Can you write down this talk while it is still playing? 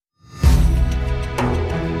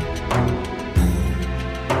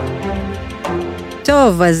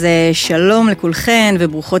טוב, אז שלום לכולכן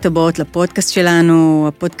וברוכות הבאות לפודקאסט שלנו,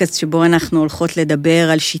 הפודקאסט שבו אנחנו הולכות לדבר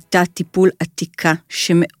על שיטת טיפול עתיקה,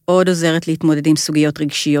 שמאוד עוזרת להתמודד עם סוגיות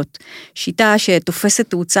רגשיות. שיטה שתופסת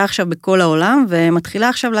תאוצה עכשיו בכל העולם, ומתחילה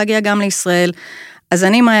עכשיו להגיע גם לישראל. אז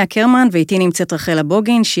אני מאיה קרמן, ואיתי נמצאת ורחלה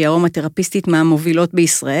בוגין, שהיא הארומתרפיסטית מהמובילות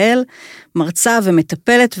בישראל, מרצה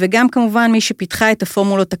ומטפלת, וגם כמובן מי שפיתחה את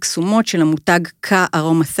הפורמולות הקסומות של המותג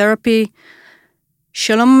הארומטיים.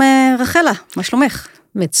 שלום רחלה, מה שלומך?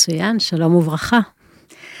 מצוין, שלום וברכה.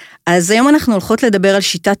 אז היום אנחנו הולכות לדבר על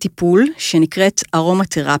שיטת טיפול שנקראת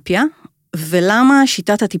ארומתרפיה, ולמה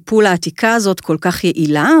שיטת הטיפול העתיקה הזאת כל כך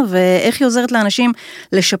יעילה, ואיך היא עוזרת לאנשים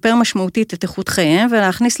לשפר משמעותית את איכות חייהם,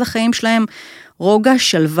 ולהכניס לחיים שלהם רוגע,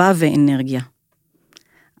 שלווה ואנרגיה.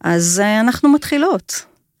 אז אנחנו מתחילות.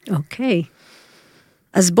 אוקיי.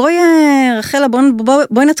 אז בואי, רחלה,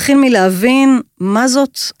 בואי נתחיל מלהבין מה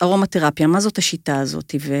זאת ארומתרפיה, מה זאת השיטה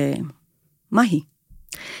הזאת ומה היא.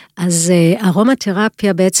 אז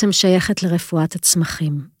ארומתרפיה בעצם שייכת לרפואת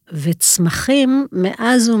הצמחים, וצמחים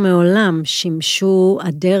מאז ומעולם שימשו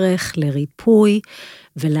הדרך לריפוי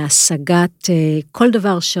ולהשגת כל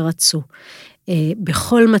דבר שרצו.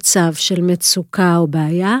 בכל מצב של מצוקה או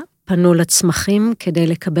בעיה, פנו לצמחים כדי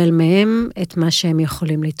לקבל מהם את מה שהם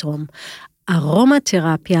יכולים לתרום.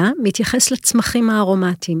 ארומתרפיה מתייחס לצמחים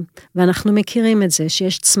הארומטיים, ואנחנו מכירים את זה,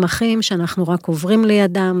 שיש צמחים שאנחנו רק עוברים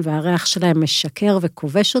לידם, והריח שלהם משקר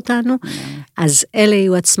וכובש אותנו, אז אלה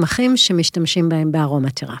יהיו הצמחים שמשתמשים בהם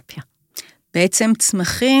בארומתרפיה. בעצם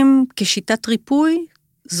צמחים כשיטת ריפוי,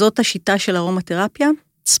 זאת השיטה של ארומתרפיה?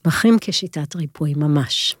 צמחים כשיטת ריפוי,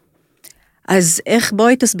 ממש. אז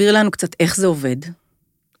בואי תסביר לנו קצת איך זה עובד.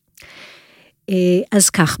 אז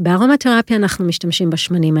כך, בארומתרפיה אנחנו משתמשים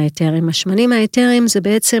בשמנים האתרים. השמנים האתרים זה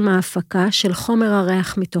בעצם ההפקה של חומר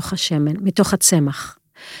הריח מתוך הצמח.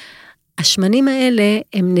 השמנים האלה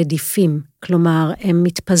הם נדיפים, כלומר, הם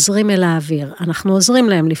מתפזרים אל האוויר. אנחנו עוזרים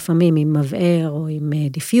להם לפעמים עם מבער או עם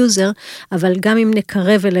דיפיוזר, אבל גם אם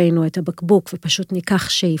נקרב אלינו את הבקבוק ופשוט ניקח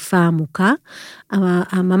שאיפה עמוקה,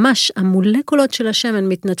 ממש המולקולות של השמן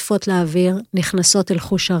מתנדפות לאוויר, נכנסות אל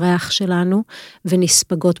חוש הריח שלנו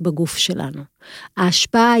ונספגות בגוף שלנו.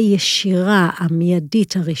 ההשפעה הישירה,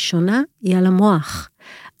 המיידית הראשונה, היא על המוח.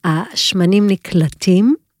 השמנים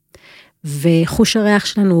נקלטים, וחוש הריח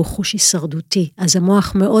שלנו הוא חוש הישרדותי, אז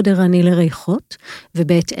המוח מאוד ערני לריחות,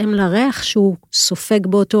 ובהתאם לריח שהוא סופג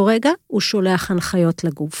באותו רגע, הוא שולח הנחיות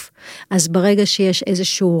לגוף. אז ברגע שיש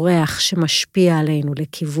איזשהו ריח שמשפיע עלינו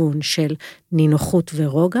לכיוון של נינוחות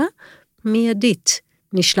ורוגע, מיידית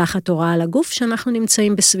נשלחת הוראה לגוף שאנחנו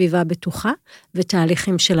נמצאים בסביבה בטוחה,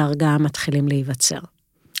 ותהליכים של הרגעה מתחילים להיווצר.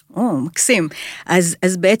 מקסים.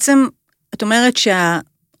 אז בעצם את אומרת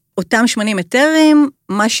אותם שמנים אתרים,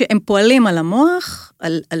 מה שהם פועלים על המוח,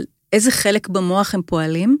 על איזה חלק במוח הם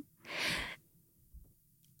פועלים?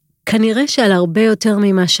 כנראה שעל הרבה יותר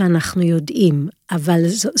ממה שאנחנו יודעים, אבל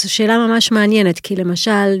זו שאלה ממש מעניינת, כי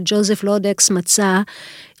למשל ג'וזף לודקס מצא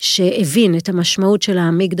שהבין את המשמעות של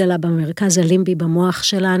האמיגדלה במרכז הלימבי במוח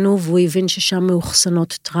שלנו, והוא הבין ששם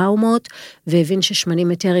מאוחסנות טראומות, והבין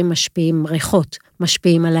ששמנים אתרים משפיעים, ריחות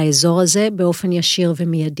משפיעים על האזור הזה באופן ישיר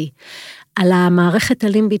ומיידי. על המערכת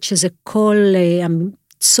הלימבית, שזה כל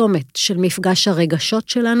הצומת של מפגש הרגשות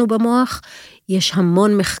שלנו במוח, יש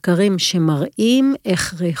המון מחקרים שמראים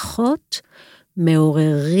איך ריחות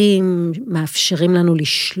מעוררים, מאפשרים לנו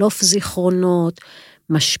לשלוף זיכרונות,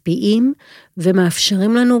 משפיעים,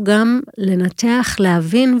 ומאפשרים לנו גם לנתח,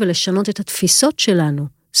 להבין ולשנות את התפיסות שלנו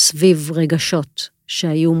סביב רגשות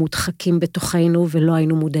שהיו מודחקים בתוכנו ולא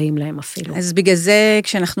היינו מודעים להם אפילו. אז בגלל זה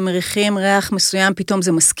כשאנחנו מריחים ריח מסוים, פתאום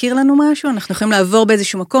זה מזכיר לנו משהו? אנחנו יכולים לעבור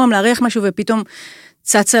באיזשהו מקום, להריח משהו ופתאום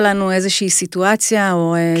צצה לנו איזושהי סיטואציה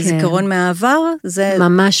או זיכרון מהעבר?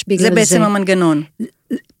 ממש בגלל זה. זה בעצם המנגנון.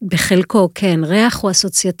 בחלקו, כן, ריח הוא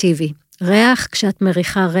אסוציאטיבי. ריח, כשאת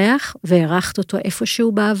מריחה ריח והרחת אותו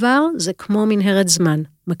איפשהו בעבר, זה כמו מנהרת זמן,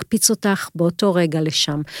 מקפיץ אותך באותו רגע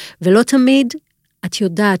לשם. ולא תמיד את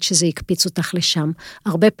יודעת שזה יקפיץ אותך לשם.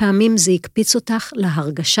 הרבה פעמים זה יקפיץ אותך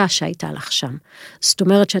להרגשה שהייתה לך שם. זאת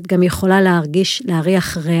אומרת שאת גם יכולה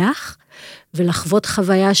להריח ריח, ולחוות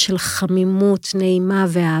חוויה של חמימות, נעימה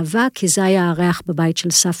ואהבה, כי זה היה הריח בבית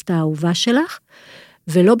של סבתא האהובה שלך,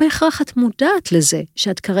 ולא בהכרח את מודעת לזה,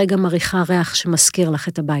 שאת כרגע מריחה ריח שמזכיר לך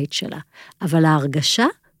את הבית שלה, אבל ההרגשה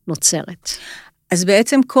נוצרת. אז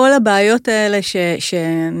בעצם כל הבעיות האלה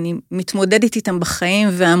שאני מתמודדת איתן בחיים,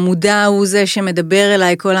 והמודע הוא זה שמדבר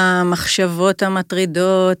אליי, כל המחשבות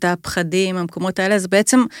המטרידות, הפחדים, המקומות האלה, אז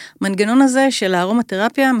בעצם מנגנון הזה של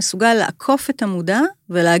הארומתרפיה מסוגל לעקוף את המודע,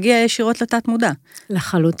 ולהגיע ישירות לתת מודע.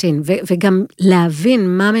 לחלוטין, וגם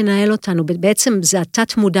להבין מה מנהל אותנו, בעצם זה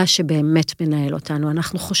התת מודע שבאמת מנהל אותנו,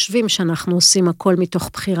 אנחנו חושבים שאנחנו עושים הכל מתוך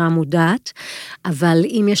בחירה מודעת, אבל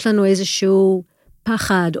אם יש לנו איזשהו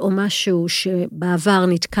פחד או משהו שבעבר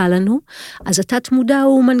נתקע לנו, אז התת מודע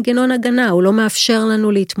הוא מנגנון הגנה, הוא לא מאפשר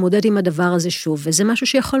לנו להתמודד עם הדבר הזה שוב, וזה משהו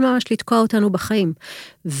שיכול ממש לתקוע אותנו בחיים.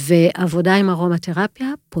 ועבודה עם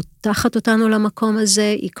ארומתרפיה פותחת אותנו למקום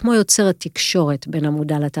הזה, היא כמו יוצרת תקשורת בין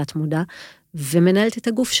המודע לתת מודע, ומנהלת את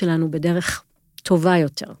הגוף שלנו בדרך טובה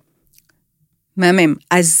יותר. מהמם.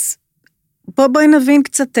 אז בואי נבין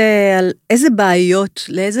קצת על איזה בעיות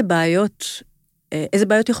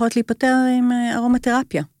יכולות להיפטר עם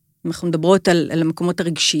ארומתרפיה? אנחנו מדברות על המקומות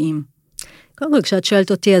הרגשיים. קודם כל, כשאת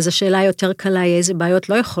שואלת אותי, אז השאלה יותר קלה היא איזה בעיות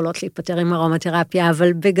לא יכולות להיפטר עם ארומתרפיה,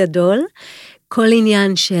 אבל בגדול, כל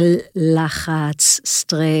עניין של לחץ,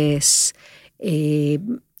 סטרס,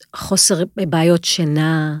 חוסר בעיות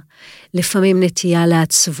שינה, לפעמים נטייה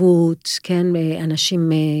לעצבות, כן, אנשים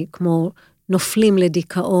כמו נופלים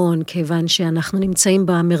לדיכאון, כיוון שאנחנו נמצאים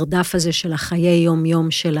במרדף הזה של החיי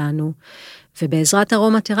יום-יום שלנו, ובעזרת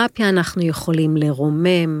ארומתרפיה אנחנו יכולים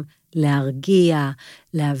לרומם, להרגיע,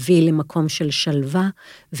 להביא למקום של שלווה,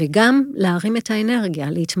 וגם להרים את האנרגיה,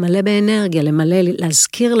 להתמלא באנרגיה,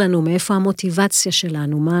 להזכיר לנו מאיפה המוטיבציה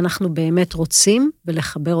שלנו, מה אנחנו באמת רוצים,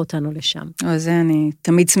 ולחבר אותנו לשם. זה אני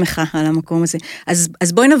תמיד שמחה על המקום הזה.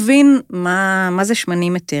 אז בואי נבין מה זה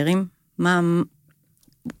שמנים אתרים,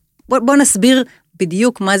 בוא נסביר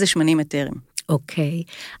בדיוק מה זה שמנים אתרים. אוקיי,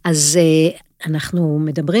 אז אנחנו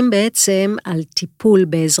מדברים בעצם על טיפול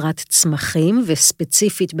בעזרת צמחים,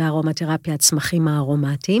 וספציפית בארומתרפיה הצמחים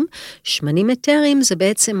הארומטיים. שמנים אתרים זה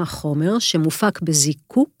בעצם החומר שמופק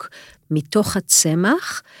בזיקוק מתוך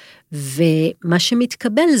הצמח, ומה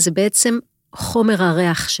שמתקבל זה בעצם חומר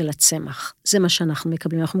הריח של הצמח. זה מה שאנחנו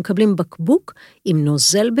מקבלים. אנחנו מקבלים בקבוק עם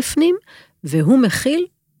נוזל בפנים, והוא מכיל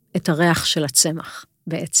את הריח של הצמח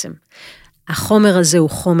בעצם. החומר הזה הוא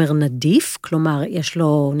חומר נדיף, כלומר יש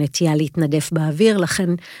לו נטייה להתנדף באוויר, לכן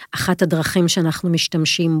אחת הדרכים שאנחנו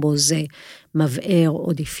משתמשים בו זה מבער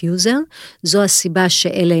או דיפיוזר, זו הסיבה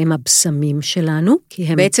שאלה הם הבשמים שלנו, כי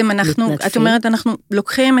הם בעצם מתנדפים. את אומרת, אנחנו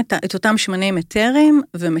לוקחים את אותם שמנים אתרים,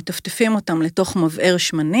 ומטפטפים אותם לתוך מבער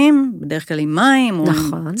שמנים, בדרך כלל עם מים או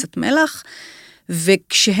נכון. עם קצת מלח,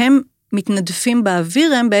 וכשהם מתנדפים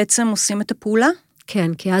באוויר, הם בעצם עושים את הפעולה?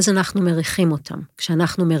 כן, כי אז אנחנו מריחים אותם.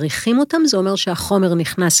 כשאנחנו מריחים אותם, זה אומר שהחומר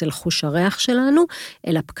נכנס אל חוש הריח שלנו,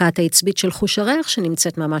 אל הפקעת העצבית של חוש הריח,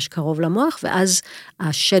 שנמצאת ממש קרוב למוח, ואז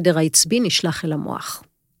השדר העצבי נשלח אל המוח.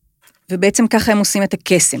 ובעצם ככה הם עושים את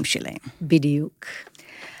הקסם שלהם. בדיוק.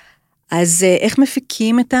 אז איך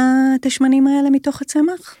מפיקים את השמנים האלה מתוך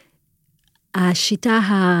הצמח? השיטה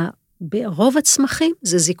ברוב הצמחים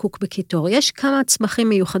זה זיקוק בקיטור. יש כמה צמחים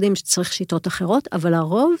מיוחדים שצריך שיטות אחרות, אבל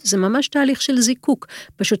הרוב זה ממש תהליך של זיקוק.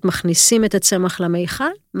 פשוט מכניסים את הצמח למיכל,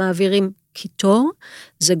 מעבירים קיטור,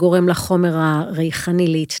 זה גורם לחומר הריחני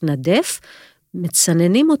להתנדף,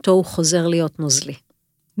 מצננים אותו, הוא חוזר להיות נוזלי.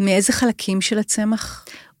 מאיזה חלקים של הצמח?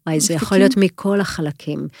 זה יכול להיות מכל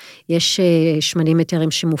החלקים. יש שמנים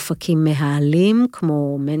אתרים שמופקים מהעלים,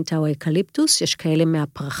 כמו מנטה או אקליפטוס, יש כאלה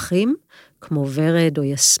מהפרחים, כמו ורד או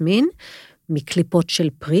יסמין, מקליפות של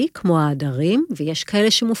פרי, כמו העדרים, ויש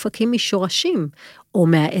כאלה שמופקים משורשים, או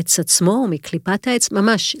מהעץ עצמו, או מקליפת העץ,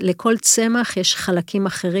 ממש, לכל צמח יש חלקים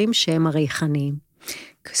אחרים שהם הריחניים.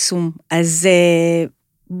 קסום. אז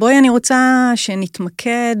בואי אני רוצה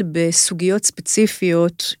שנתמקד בסוגיות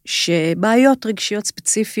ספציפיות, שבעיות רגשיות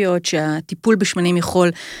ספציפיות, שהטיפול בשמנים יכול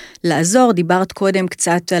לעזור. דיברת קודם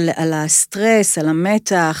קצת על הסטרס, על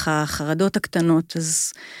המתח, החרדות הקטנות,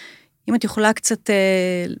 אז אם את יכולה קצת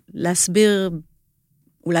להסביר,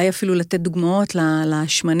 אולי אפילו לתת דוגמאות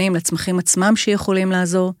לשמנים, לצמחים עצמם שיכולים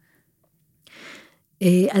לעזור?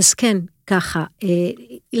 אז כן, ככה,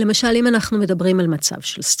 למשל אם אנחנו מדברים על מצב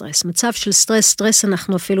של סטרס, מצב של סטרס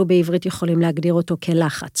אנחנו אפילו בעברית יכולים להגדיר אותו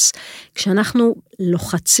כלחץ. כשאנחנו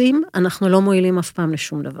לוחצים, אנחנו לא מועילים אף פעם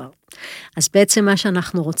לשום דבר. אז בעצם מה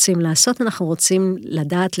שאנחנו רוצים לעשות, אנחנו רוצים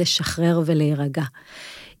לדעת לשחרר ולהירגע.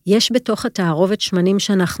 יש בתוך התערובת שמנים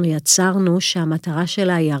שאנחנו יצרנו, שהמטרה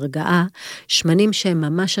שלה היא הרגעה, שמנים שהם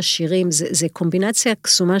ממש עשירים, זה קומבינציה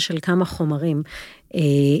קסומה של כמה חומרים.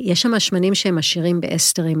 יש שם שמנים שהם עשירים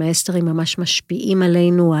באסטרים, האסטרים ממש משפיעים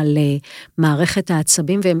עלינו, על מערכת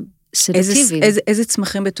העצבים, והם סדטיביים. איזה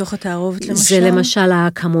צמחים בתוך התערובת למשל? זה למשל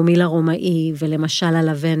הקמומיל הרומאי, ולמשל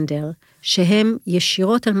הלבנדר. שהם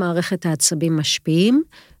ישירות על מערכת העצבים משפיעים,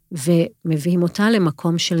 ומביאים אותה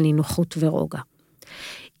למקום של נינוחות ורוגע.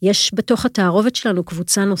 יש בתוך התערובת שלנו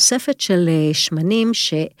קבוצה נוספת של שמנים,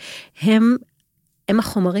 שהם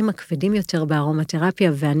החומרים הכבדים יותר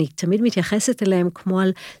בארומתרפיה, ואני תמיד מתייחסת אליהם כמו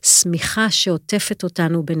על סמיכה שעוטפת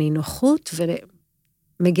אותנו בנינוחות,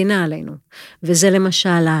 ומגינה עלינו. וזה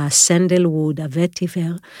למשל הסנדלווד,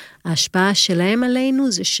 הווטיבר, ההשפעה שלהם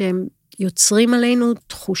עלינו, זה שהם יוצרים עלינו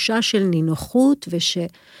תחושה של נינוחות,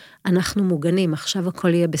 ושאנחנו מוגנים, עכשיו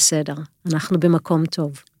הכל יהיה בסדר, אנחנו במקום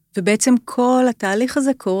טוב. ובעצם כל התהליך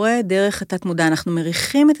הזה קורה דרך התת מודע, אנחנו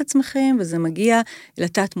מריחים את הצמחים, וזה מגיע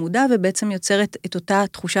לתת מודע, ובעצם יוצרת את אותה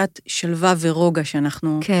תחושת שלווה ורוגע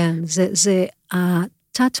שאנחנו... כן, זה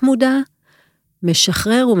התת מודע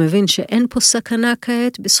משחרר, הוא מבין שאין פה סכנה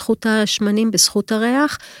כעת, בזכות השמנים, בזכות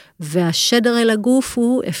הריח, והשדר אל הגוף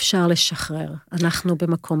הוא אפשר לשחרר, אנחנו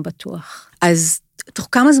במקום בטוח. אז תוך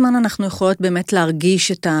כמה זמן אנחנו יכולות באמת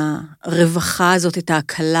להרגיש את הרווחה הזאת, את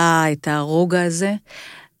ההקלה, את הרוגע הזה?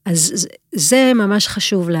 אז זה ממש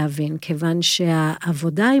חשוב להבין, כיוון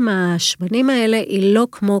שהעבודה עם השמנים האלה היא לא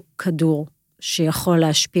כמו כדור, שיכול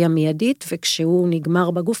להשפיע מיידית, וכשהוא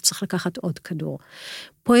נגמר בגוף צריך לקחת עוד כדור.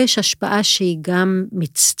 פה יש השפעה שהיא גם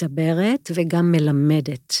מצטברת וגם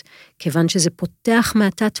מלמדת, כיוון שזה פותח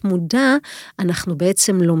מהתת מודע, אנחנו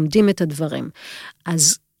בעצם לומדים את הדברים.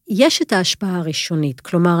 אז יש את ההשפעה הראשונית,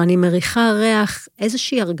 כלומר, אני מריחה ריח,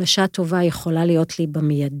 איזושהי הרגשה טובה יכולה להיות לי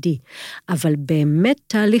במיידי, אבל באמת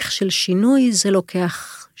תהליך של שינוי זה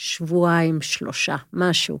לוקח 2-3 שבועות,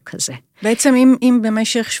 משהו כזה. בעצם אם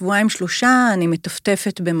במשך 2-3 שבועות אני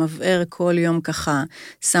מטפטפת במבער כל יום ככה,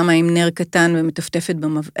 שמה עם נר קטן ומטפטפת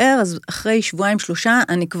במבער, אז אחרי 2-3 שבועות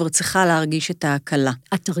אני כבר צריכה להרגיש את ההקלה.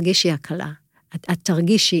 את תרגישי הקלה. את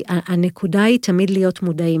תרגישי, הנקודה היא תמיד להיות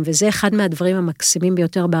מודעים, וזה אחד מהדברים המקסימים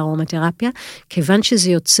ביותר בארומתרפיה, כיוון שזה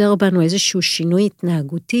יוצר בנו איזשהו שינוי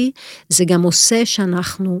התנהגותי, זה גם עושה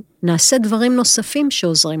שאנחנו נעשה דברים נוספים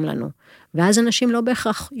שעוזרים לנו, ואז אנשים לא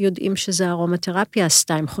בהכרח יודעים שזה ארומתרפיה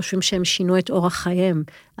עשתה, הם חושבים שהם שינו את אורח חייהם,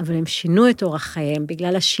 אבל הם שינו את אורח חייהם,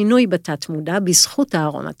 בגלל השינוי בתת מודע, בזכות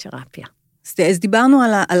הארומתרפיה. אז דיברנו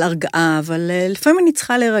על הרגעה, אבל לפעמים אני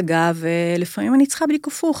צריכה להירגע, ולפעמים אני צריכה בדיוק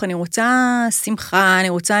הפוך, אני רוצה שמחה, אני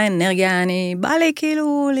רוצה אנרגיה, אני באה לי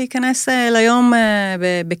כאילו להיכנס ליום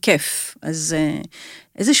בכיף, אז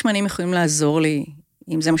איזה שמנים יכולים לעזור לי,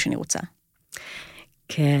 אם זה מה שאני רוצה?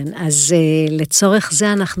 כן, אז לצורך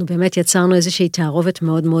זה אנחנו באמת יצרנו איזושהי תערובת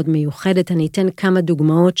מאוד מאוד מיוחדת, אני אתן כמה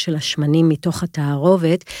דוגמאות של השמנים מתוך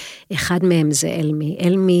התערובת, אחד מהם זה אלמי,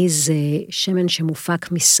 אלמי זה שמן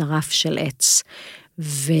שמופק משרף של עץ,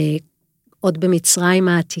 ועוד במצרים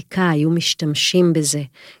העתיקה היו משתמשים בזה,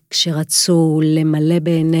 כשרצו למלא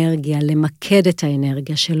באנרגיה, למקד את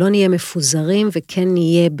האנרגיה, שלא נהיה מפוזרים וכן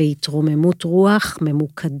נהיה בהתרוממות רוח,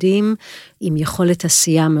 ממוקדים, עם יכולת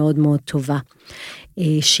עשייה מאוד מאוד טובה.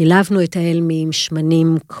 שילבנו את האלמי עם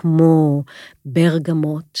שמנים כמו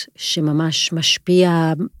ברגמות, שממש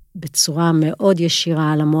משפיע בצורה מאוד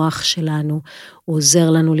ישירה על המוח שלנו, הוא עוזר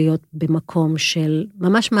לנו להיות במקום של,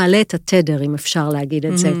 ממש מעלה את התדר, אם אפשר להגיד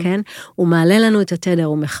את זה, כן? הוא מעלה לנו את התדר,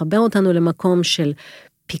 הוא מחבר אותנו למקום של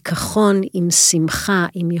פיקחון עם שמחה,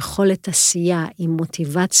 עם יכולת עשייה, עם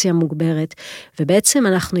מוטיבציה מוגברת, ובעצם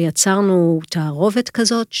אנחנו יצרנו תערובת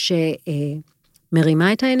כזאת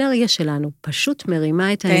מרימה את האנרגיה שלנו, פשוט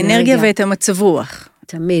מרימה את האנרגיה. האנרגיה ואת המצב רוח.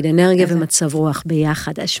 תמיד, אנרגיה ומצב רוח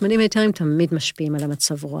ביחד. השמנים היתרים תמיד משפיעים על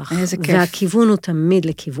המצב רוח. איזה כיף. והכיוון הוא תמיד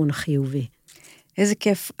לכיוון חיובי. איזה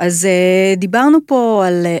כיף. אז דיברנו פה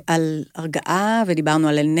על הרגעה, ודיברנו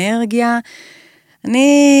על אנרגיה.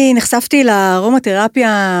 אני נחשפתי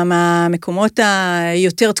לארומתרפיה מהמקומות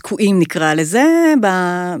היותר תקועים, נקרא לזה,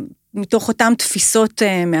 מתוך אותם תפיסות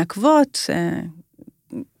מעכבות,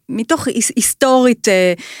 מתוך היסטורית,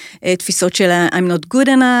 תפיסות של I'm not good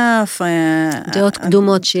enough. דעות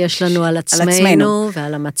קדומות שיש לנו על עצמנו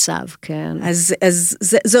ועל המצב, כן. אז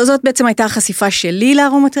זאת בעצם הייתה החשיפה שלי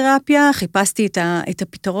לארומתרפיה, חיפשתי את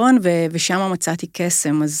הפתרון, ושם מצאתי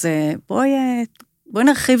קסם, אז בואי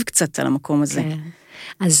נרחיב קצת על המקום הזה. כן.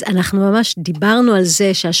 אז אנחנו ממש דיברנו על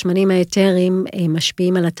זה שהשמנים היתרים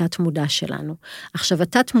משפיעים על התת מודע שלנו. עכשיו,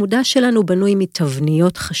 התת מודע שלנו בנוי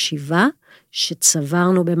מתבניות חשיבה,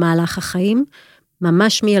 שצברנו במהלך החיים,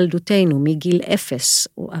 ממש מילדותנו, מגיל 0,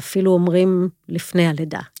 אפילו אומרים לפני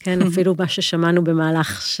הלידה, כן? אפילו מה ששמענו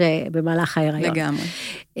במהלך ההיריון. לגמרי.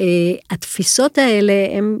 התפיסות האלה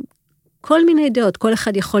הם כל מיני דעות, כל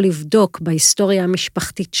אחד יכול לבדוק בהיסטוריה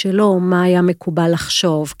המשפחתית שלו, מה היה מקובל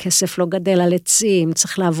לחשוב, כסף לא גדל על עצים,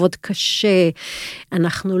 צריך לעבוד קשה,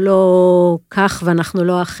 אנחנו לא כך ואנחנו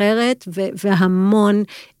לא אחרת, והמון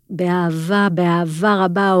באהבה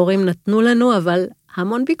רבה ההורים נתנו לנו, אבל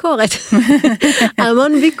המון ביקורת.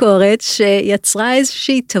 המון ביקורת שיצרה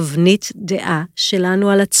איזושהי תבנית דעה שלנו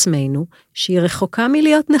על עצמנו, שהיא רחוקה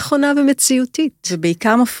מלהיות נכונה ומציאותית.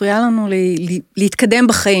 ובעיקר מפריעה לנו להתקדם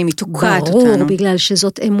בחיים, היא תוקעת אותנו. ברור, בגלל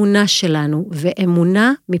שזאת אמונה שלנו,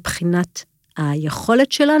 ואמונה מבחינת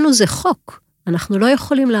היכולת שלנו זה חוק. אנחנו לא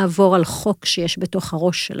יכולים לעבור על חוק שיש בתוך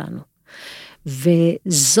הראש שלנו.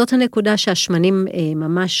 וזאת הנקודה שהשמנים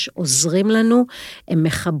ממש עוזרים לנו, הם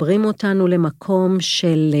מחברים אותנו למקום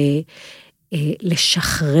של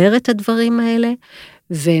לשחרר את הדברים האלה,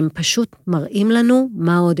 והם פשוט מראים לנו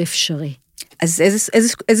מה עוד אפשרי. אז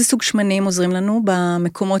איזה סוג שמנים עוזרים לנו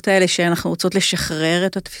במקומות האלה שאנחנו רוצות לשחרר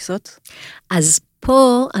את התפיסות? אז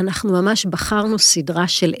פה אנחנו ממש בחרנו סדרה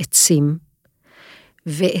של עצים,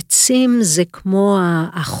 ועצים זה כמו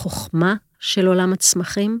החוכמה של עולם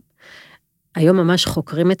הצמחים. היום ממש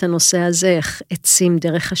חוקרים את הנושא הזה, איך עצים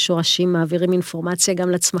דרך השורשים מעבירים אינפורמציה גם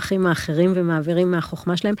לצמחים האחרים ומעבירים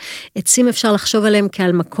מהחוכמה שלהם. עצים אפשר לחשוב עליהם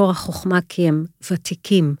כעל מקור החוכמה, כי הם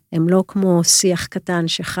ותיקים, הם לא כמו שיח קטן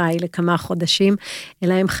שחי לכמה חודשים,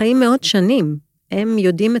 אלא הם חיים מאות שנים, הם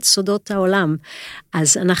יודעים את סודות העולם.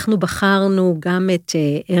 אז אנחנו בחרנו גם את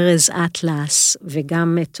ארז אטלס,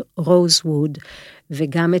 וגם את רוזווד,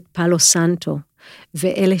 וגם את פלו סנטו,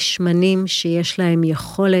 ואלה שמנים שיש להם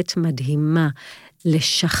יכולת מדהימה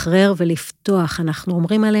לשחרר ולפתוח. אנחנו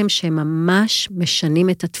אומרים עליהם שהם ממש משנים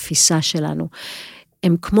את התפיסה שלנו.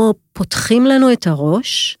 הם כמו פותחים לנו את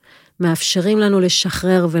הראש, מאפשרים לנו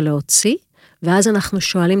לשחרר ולהוציא, ואז אנחנו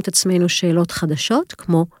שואלים את עצמנו שאלות חדשות,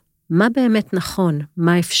 כמו מה באמת נכון,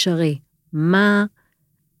 מה אפשרי, מה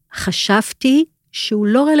חשבתי שהוא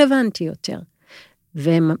לא רלוונטי יותר,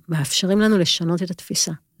 והם מאפשרים לנו לשנות את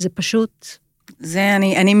התפיסה. זה פשוט... זה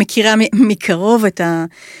אני מכירה מקרוב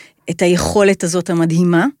את היכולת הזאת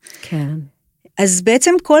המדהימה. כן. אז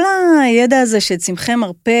בעצם כל הידע הזה של צמחי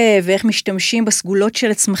מרפא, ואיך משתמשים בסגולות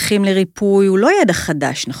של הצמחים לריפוי, הוא לא ידע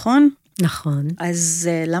חדש, נכון? נכון. אז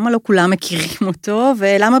למה לא כולם מכירים אותו,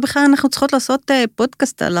 ולמה בכלל אנחנו צריכות לעשות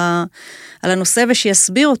פודקאסט על הנושא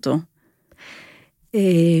ושיסביר אותו?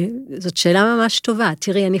 זאת שאלה ממש טובה.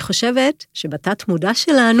 תראי, אני חושבת שבתת מודע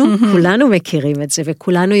שלנו, כולנו מכירים את זה,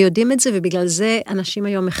 וכולנו יודעים את זה, ובגלל זה אנשים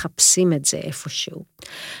היום מחפשים את זה איפשהו.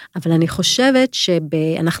 אבל אני חושבת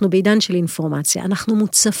שאנחנו בעידן של אינפורמציה, אנחנו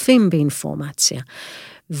מוצפים באינפורמציה,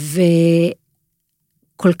 וכל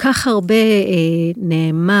כך הרבה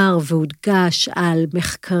נאמר והודגש על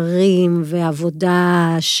מחקרים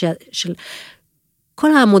ועבודה של...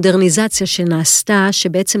 כל המודרניזציה שנעשתה,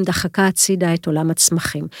 שבעצם דחקה הצידה את עולם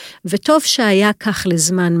הצמחים. וטוב שהיה כך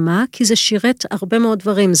לזמן מה, כי זה שירת הרבה מאוד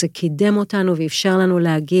דברים, זה קידם אותנו ואפשר לנו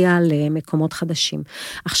להגיע למקומות חדשים.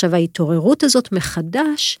 עכשיו, ההתעוררות הזאת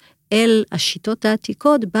מחדש אל השיטות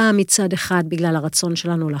העתיקות, באה מצד אחד בגלל הרצון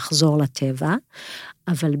שלנו לחזור לטבע,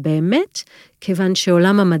 אבל באמת, כיוון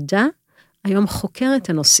שעולם המדע, היום חוקר את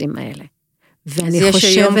הנושאים האלה. ואני חושבת...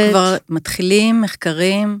 יש היום כבר מתחילים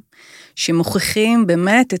מחקרים... שמוכיחים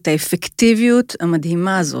באמת את האפקטיביות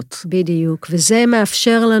המדהימה הזאת. בדיוק, וזה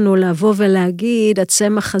מאפשר לנו לבוא ולהגיד,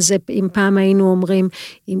 הצמח הזה, אם פעם היינו אומרים,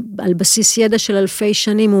 על בסיס ידע של אלפי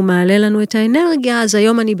שנים, הוא מעלה לנו את האנרגיה, אז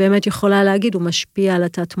היום אני באמת יכולה להגיד, הוא משפיע על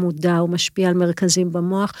התת מודע, הוא משפיע על מרכזים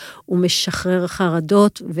במוח, הוא משחרר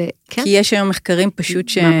חרדות, וכן. כי יש היום מחקרים פשוט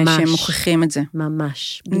שמוכיחים את זה.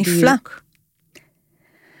 ממש, בדיוק. נפלא.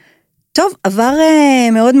 טוב, עבר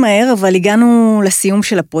מאוד מהר, אבל הגענו לסיום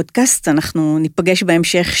של הפודקאסט, אנחנו ניפגש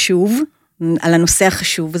בהמשך שוב, על הנושא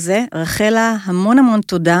החשוב הזה. ורחלה, המון המון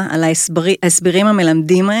תודה על ההסברים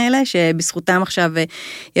המלמדים האלה, שבזכותם עכשיו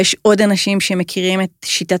יש עוד אנשים שמכירים את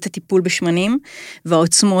שיטת הטיפול בשמנים,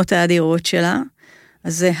 והעוצמות האדירות שלה,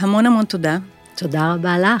 אז המון המון תודה. תודה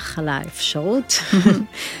רבה לך על האפשרות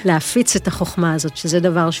להפיץ את החוכמה הזאת, שזה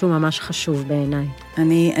דבר שהוא ממש חשוב בעיניי.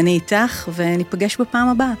 אני איתך, וניפגש בפעם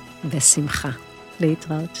הבאה. בשמחה.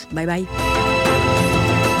 להתראות. ביי ביי.